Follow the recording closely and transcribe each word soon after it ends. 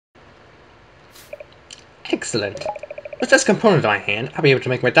Excellent. With this component on my hand, I'll be able to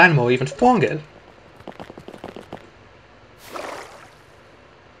make my dynamo even stronger.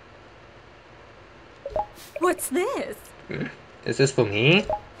 What's this? Is this for me?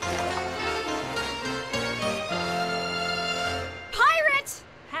 Pirate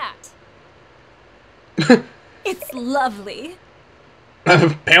hat. It's lovely.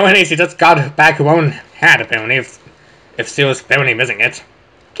 Apparently she just got back her own hat, apparently, if she was apparently missing it.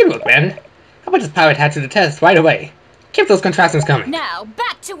 Keep it, Ben. How about this pirate hat to the test right away? Keep those contractions coming. Now,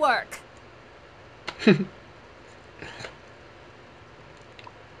 back to work. I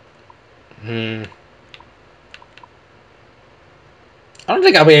don't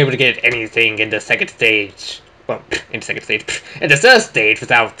think I'll be able to get anything in the second stage. Well, in the second stage. In the third stage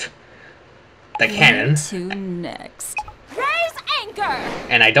without the cannon. To next. Raise anchor!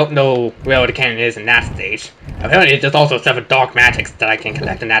 And I don't know where the cannon is in that stage. Apparently there's also 7 dark magics that I can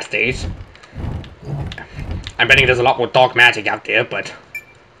collect in that stage. I'm betting there's a lot more dark magic out there, but...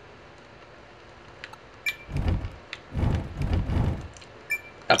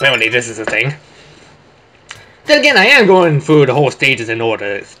 apparently this is a thing. Then again, I am going through the whole stages in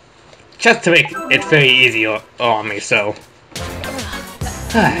order, just to make it very easy on me, so...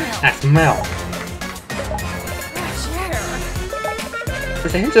 that smell.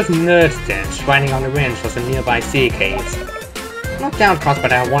 There's a hint of nerd stench riding on the winds for some nearby sea caves. I'm not downcast,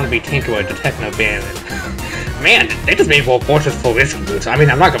 but I want to be Tinkerer the Techno Baron. Man, they just made more fortress for whiskey boots. I mean,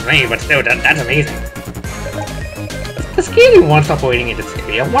 I'm not complaining, but still, that's amazing. The scaling once operating in this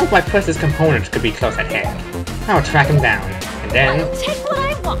area, one of my precious components could be close at hand. I'll track him down, and then... I'll take what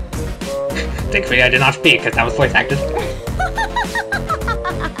I want. Thankfully, I did not speak, because that was voice acted.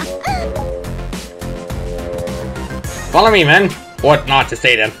 Follow me, man. Or not to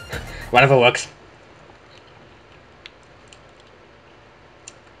say them. Whatever works.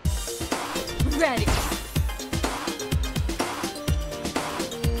 Ready.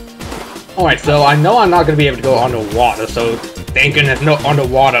 Alright, so I know I'm not going to be able to go underwater, so thank goodness no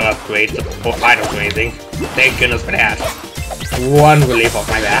underwater upgrades or items or anything. Thank goodness for that. One relief off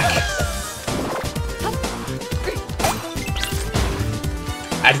my back.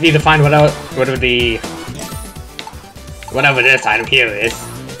 I just need to find whatever this item here is.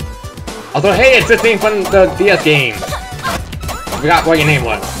 Also, hey, it's this thing from the DS game. I forgot what your name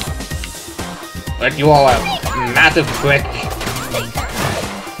was. But you all are massive quick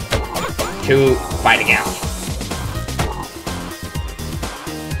to fighting out.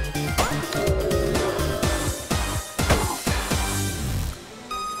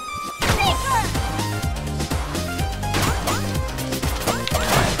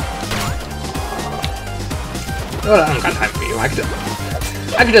 I don't got time for you.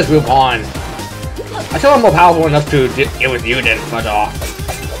 I could just move on. I feel I'm more powerful enough to deal with you than fudge off.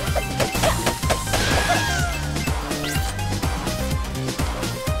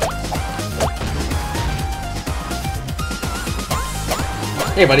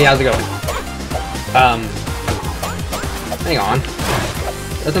 Hey buddy, how's it going? Hang on.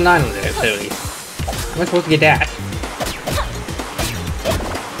 There's a 9 on there, clearly. How am I supposed to get that?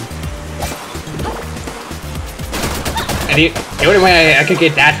 And the only way I could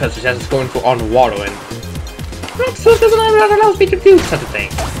get that first is just going for underwater and... So doesn't allow me to do such a thing.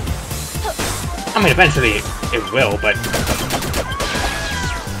 I mean, eventually it will, but...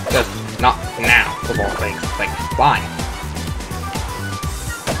 just not now, of all things. Like, flying.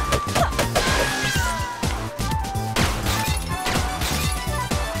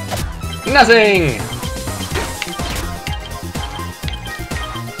 Nothing!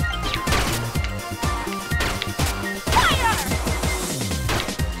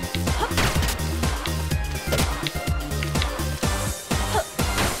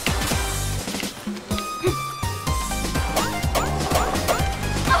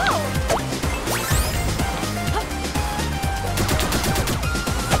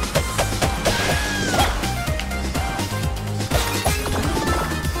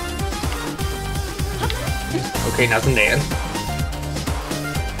 Okay, nothing there.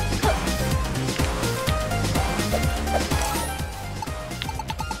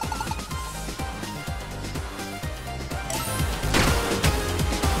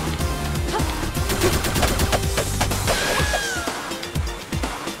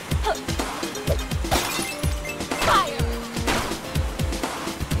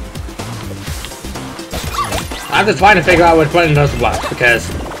 I'm just trying to figure out which button does what, because...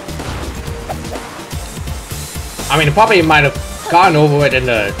 I mean, I probably might have gone over it in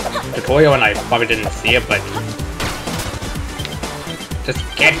the tutorial and I probably didn't see it, but... just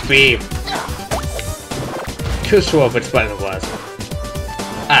can't be too sure of which button it was.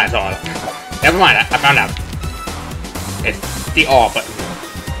 That's all. Never mind, I found out. It's the R button.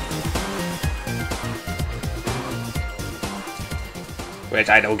 Which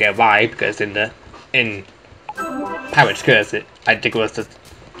I don't get why, because in Pirate's Curse, I think it was just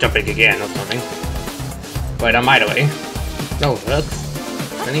jumping again or something. But either way. No, it works.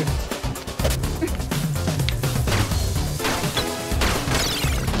 Really?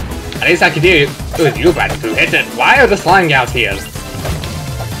 At least I can do it with you, Brad, to hit it. Why are the slime gals here?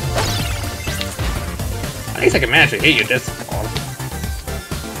 At least I can manage to hit you this far.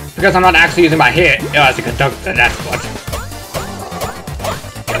 Because I'm not actually using my hit as a conductor, that's what.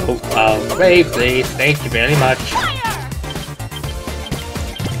 Wait, please. Thank you very much.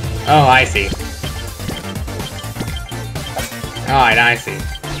 Oh, I see. Alright, I see.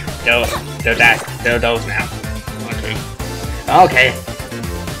 Those now. Okay. Okay.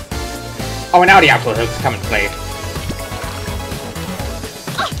 Oh, and now the output hooks come into play.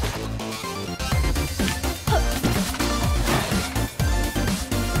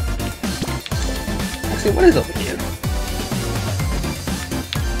 Actually, what is over here?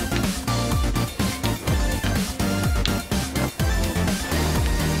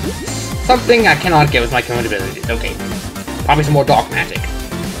 Something I cannot get with my current abilities. Okay. Probably some more dark magic.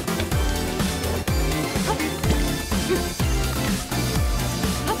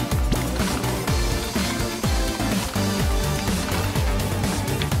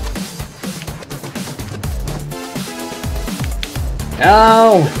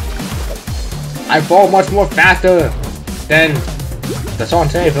 No! I fall much more faster than the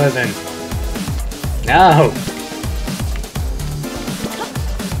Shantae version. No!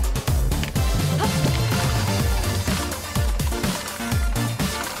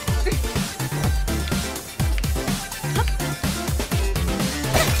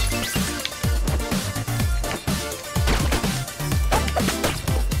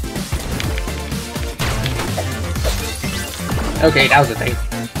 Okay, that was the thing.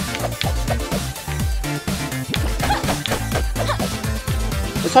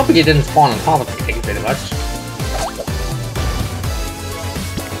 Let's hope it didn't spawn on top of anything, pretty much.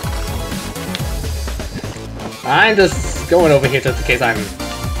 I'm just going over here just in case I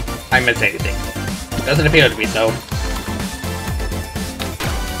miss anything. Doesn't appear to be so.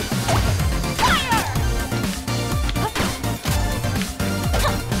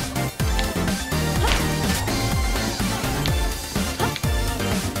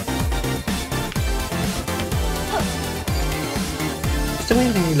 Is there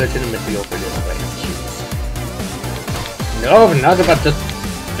anything legitimately over this way? No, nothing but just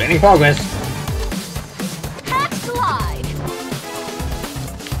training progress. Slide.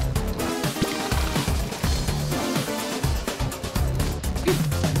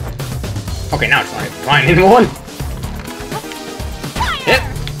 Okay, now it's not fine anymore. Hit.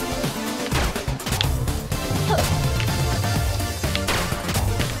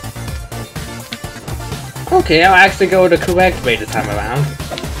 Okay, I'll actually go the correct way this time around.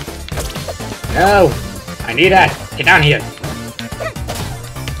 No! I need that! Get down here!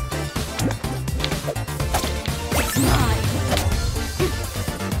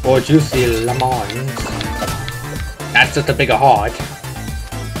 Or juicy lemons. That's just a bigger heart.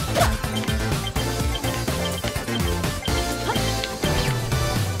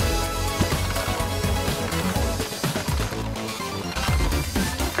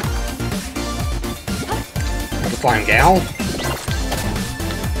 Slime gal.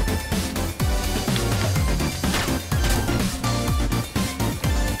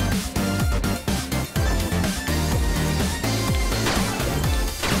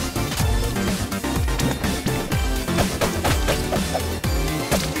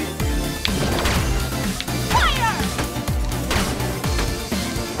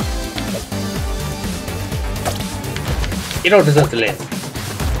 You don't deserve to live.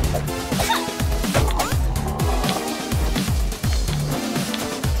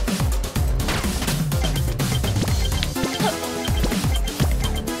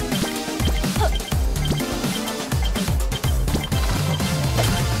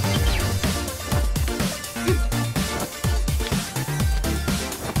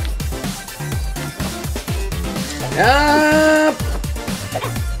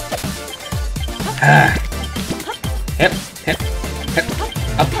 Hip, hip, hip,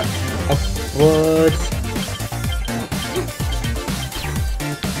 upwards.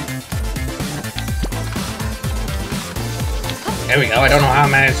 There we go. I don't know how I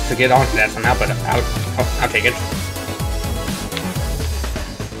managed to get onto that somehow, but I'll take it.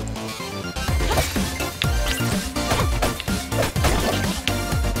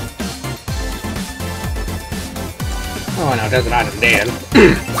 Oh no, there's an item there.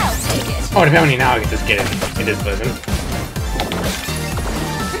 I'll take it. Oh, apparently now I can just get it in this version.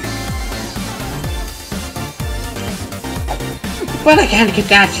 But I can't get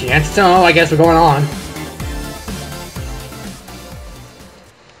that chance, so I guess we're going on.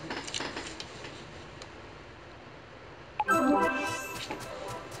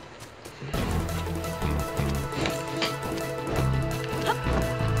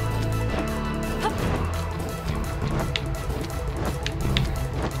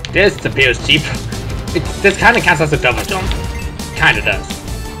 This appears cheap. This kind of counts as a double jump. Kinda does.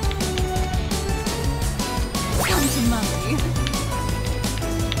 Come to mommy.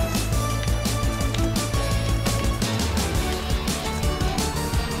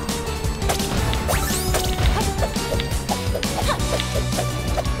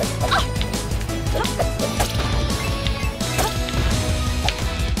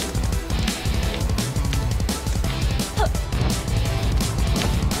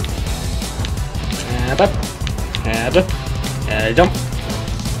 Jump.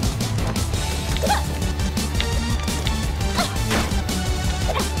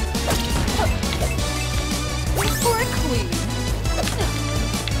 For a queen.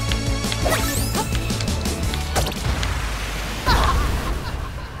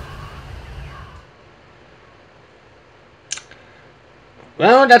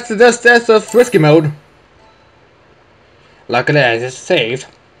 Well, that's of risky mode. Luckily, I just saved.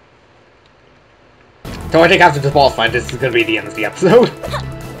 So I think after the boss fight, this is gonna be the end of the episode.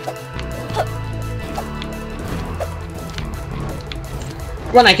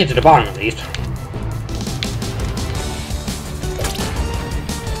 When I get to the bottom, at least.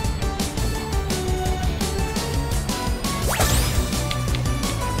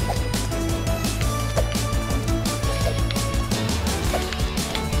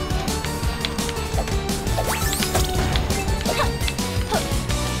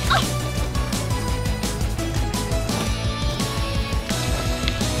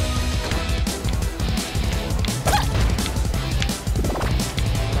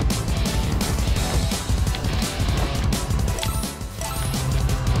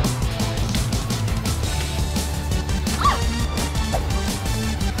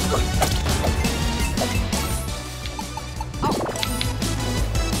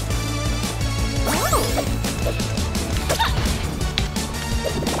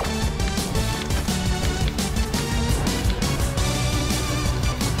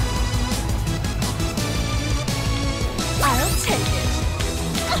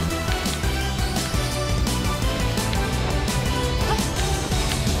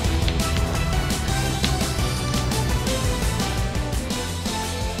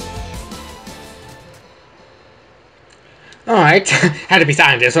 Alright, had to be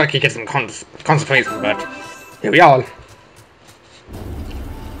silent there so I could get some concentration, but here we are.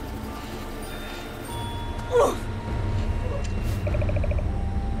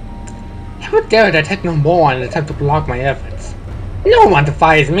 How dare the Techno Baron attempt to block my efforts? No one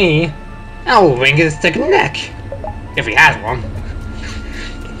defies me! I'll wing his thick neck! If he has one.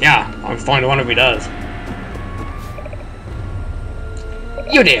 Yeah, I'm fine to one if he does.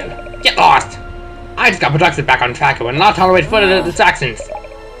 You there! Get lost! I just got production back on track and will not tolerate further distractions.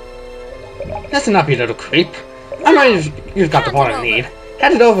 Listen up, you little creep. I know you've got the ball I need.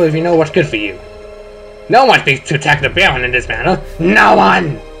 Hand it over if you know what's good for you. No one speaks to Techno Baron in this manner. No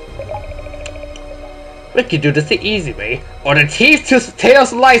one! We could do this the easy way, or the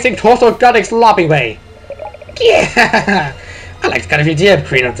tail-slicing, torso-gutting, sloppy way. Yeah! I like kind of idea of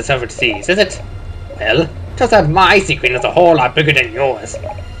Queen of the Severed Seas, is it? Well, just that my sea queen is a whole lot bigger than yours.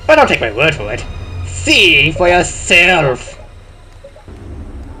 But don't take my word for it. See for yourself!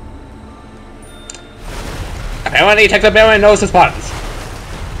 Apparently, Techno Baron knows his buttons.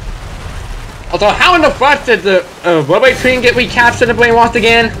 Also, how in the fuck did the Mermaid Queen get recaptured and brainwashed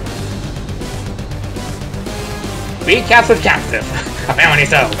again? Recaptured captive. Apparently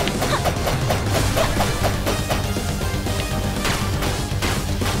so.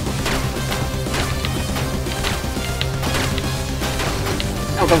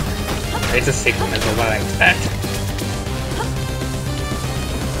 Oh, the it's a sickness of what I expect.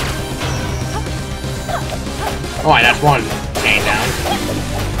 Alright, that's one chain down.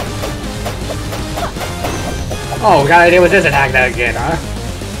 Oh, we gotta deal with this attack that again, huh?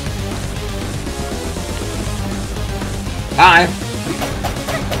 Hi.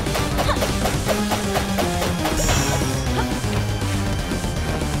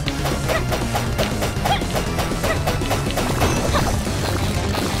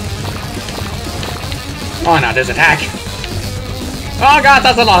 Oh no, this attack. Oh god,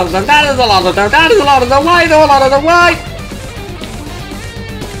 that's a lot of them. That is a lot of them. That is a lot of them. Why? There are a lot of them. Why?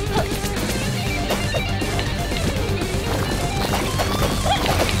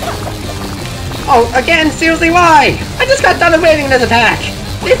 Oh, again? Seriously, why? I just got done evading this attack!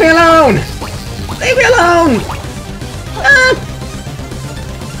 Leave me alone! Leave me alone! Ah!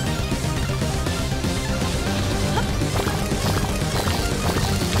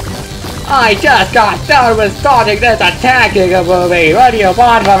 I just got done with starting this attack, Giga movie! What do you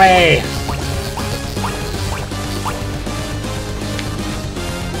want from me?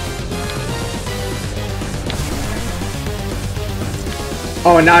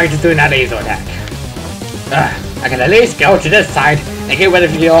 Oh, now you're just doing that laser attack. I can at least go to this side and get rid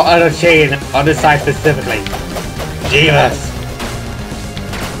of your other chain on this side specifically. Jesus.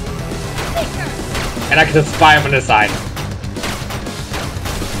 And I can just fire from this side.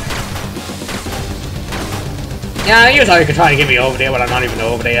 Yeah, you thought you could try to get me over there, but I'm not even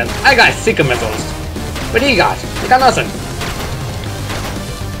over there. I got Seeker missiles. What do you got? You got nothing.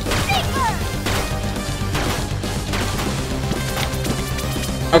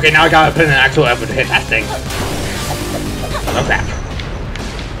 Okay, now I gotta put in an actual effort to hit that thing. Oh crap.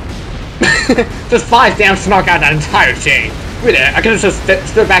 Just 5 damage to knock out that entire chain. Really, I could've just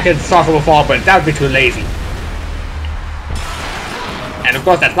stood back and start from afar, but that would be too lazy. And of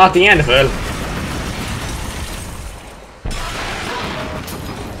course, that's not the end of it.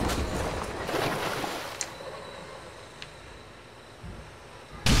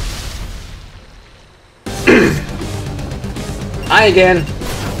 Hi again.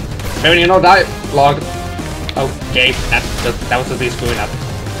 Maybe no dialogue. Okay, that was just me screwing up.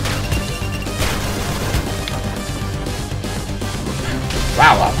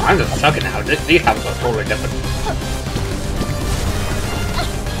 Wow, I'm just sucking now. These times are totally different.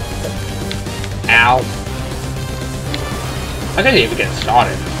 Ow. I couldn't even get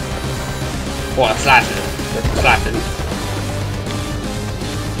started. Or slashing.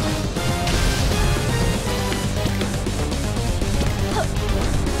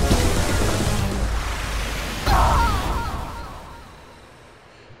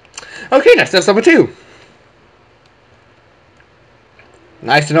 Okay, that's step number 2.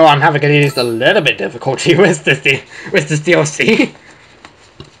 Nice to know I'm having at least a little bit difficulty with this DLC.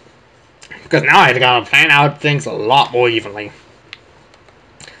 Because now I gotta plan out things a lot more evenly.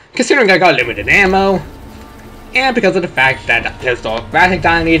 Considering I got limited ammo, and because of the fact that there's the graphic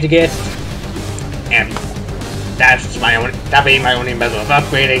that I need to get, and that's that being my only method of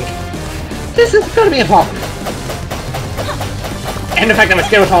upgrading, this is gonna be a problem. And the fact that my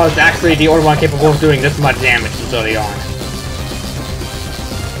Skeleton is actually the only one capable of doing this much damage so early on.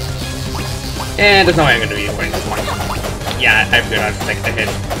 And there's no way I'm gonna be winning this one. Yeah, I figured I'd just take the hit.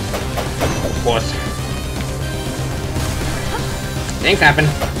 Of course. Things happen.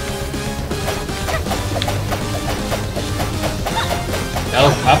 Go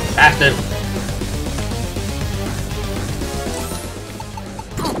up faster.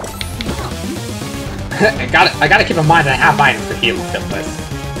 I gotta keep in mind that I have items to heal with this.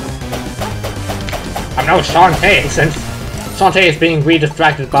 I'm no Shantae, since Shantae is being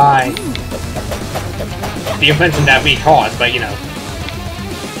redistracted by the invention that we caused, but you know.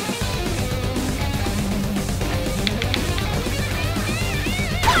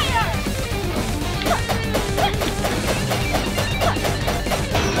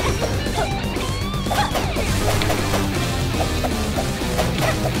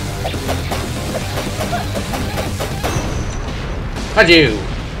 How'd you?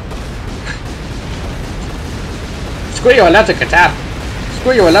 Screw your electric attack!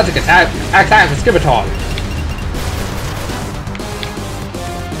 Screw your electric attack! Attack the Skibbertall!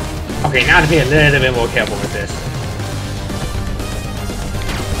 Okay, now to be a little bit more careful with this.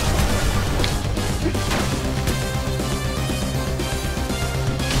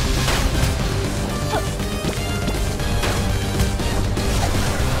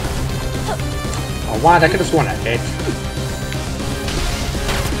 Oh wow, I could have sworn that hit.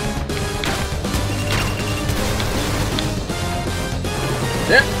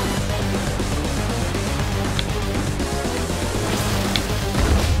 Yeah.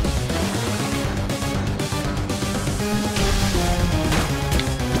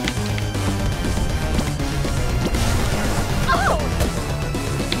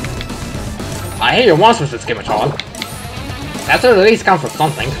 I hate your monsters with Skibbertall. That should at least count for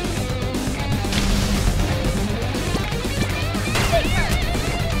something.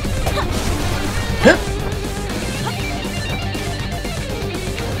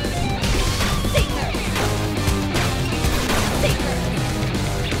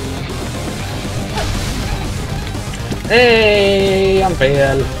 Hey, I'm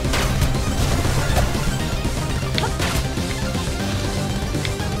fail.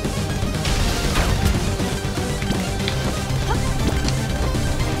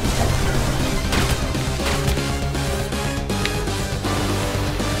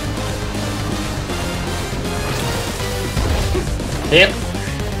 Yep.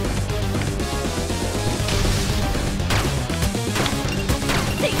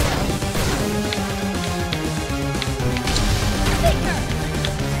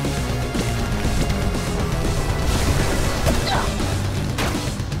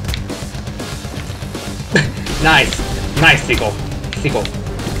 Nice. Nice sequel.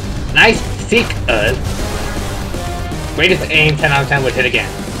 Nice sequel. Greatest aim, 10 out of 10 would hit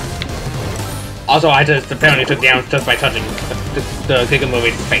again. Also, I just apparently took damage just by touching the Giga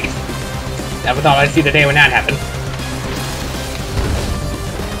movie's face. Never thought I'd see the day when that happened.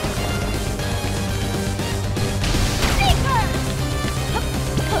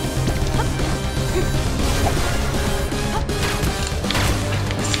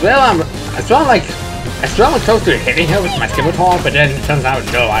 I swear I'm close to hitting her with my Scimitar, but then it turns out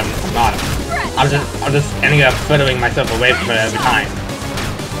no, I'm not. I'm just ending up furthering myself away from her every time.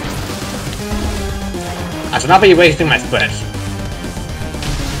 I should not be wasting my splash.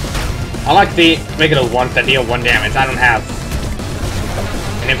 Unlike the regular ones that deal 1 damage, I don't have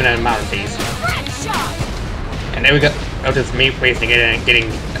an infinite amount of these. And there we go. That was just me wasting it and getting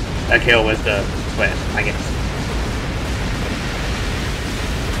a kill with the splash, I guess.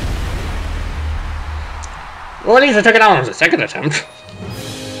 Well, at least I took it out on the second attempt.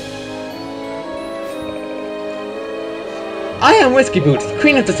 I am Whiskey Boots,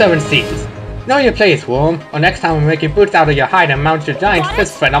 Queen of the 7 Seas. Know your place, worm, or next time I'll make your boots out of your hide and mount your giant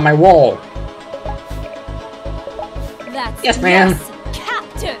fist fight on my wall. That's yes, ma'am. Yes,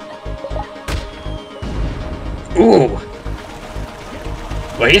 Captain. Ooh.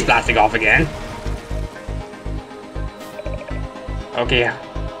 Well, he's blasting off again. Okay.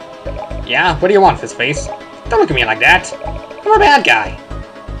 Yeah, what do you want, Fistface? Don't look at me like that. I'm a bad guy.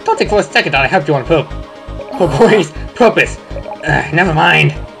 Don't think for a second that I helped you on purpose. Never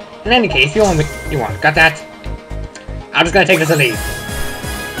mind. In any case, you want, got that? I'm just gonna take this and leave.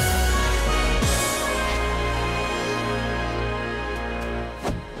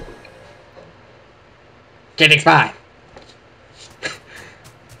 Getting spy.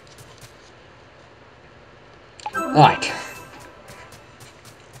 Alright.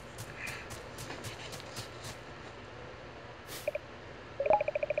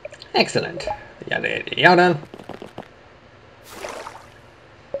 Excellent. Yada yada.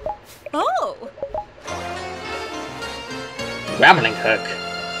 Oh! Grappling hook.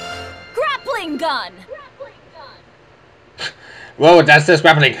 Grappling gun! Well, that's just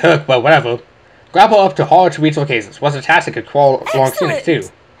grappling hook, but whatever. Grapple up to hard to reach locations. What's attached that could crawl along ceilings too.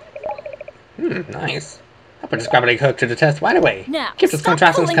 Nice. I'll put this grappling hook to the test right away. Now, keep this stop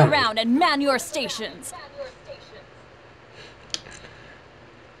contraptions fooling coming. around and man your stations.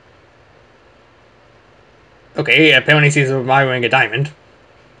 Okay, apparently she's admiring a diamond.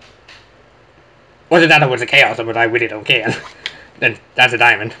 Whether that was a chaos but I really don't care. Then that's a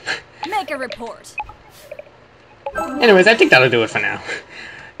diamond. Make a report. Anyways, I think that'll do it for now.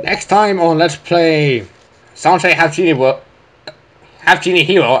 Next time on Let's Play Shantae Half-Genie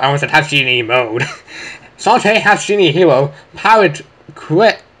Hero, I almost said Half-Genie Mode. Shantae Half-Genie Hero, Pirate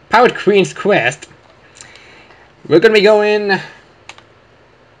Queen's Quest. We're gonna be going...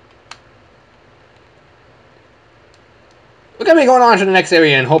 We're gonna be going on to the next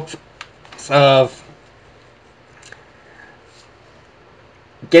area in hopes of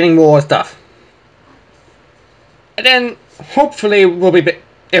getting more stuff. And then, hopefully, we'll be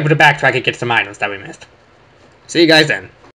able to backtrack and get some items that we missed. See you guys then.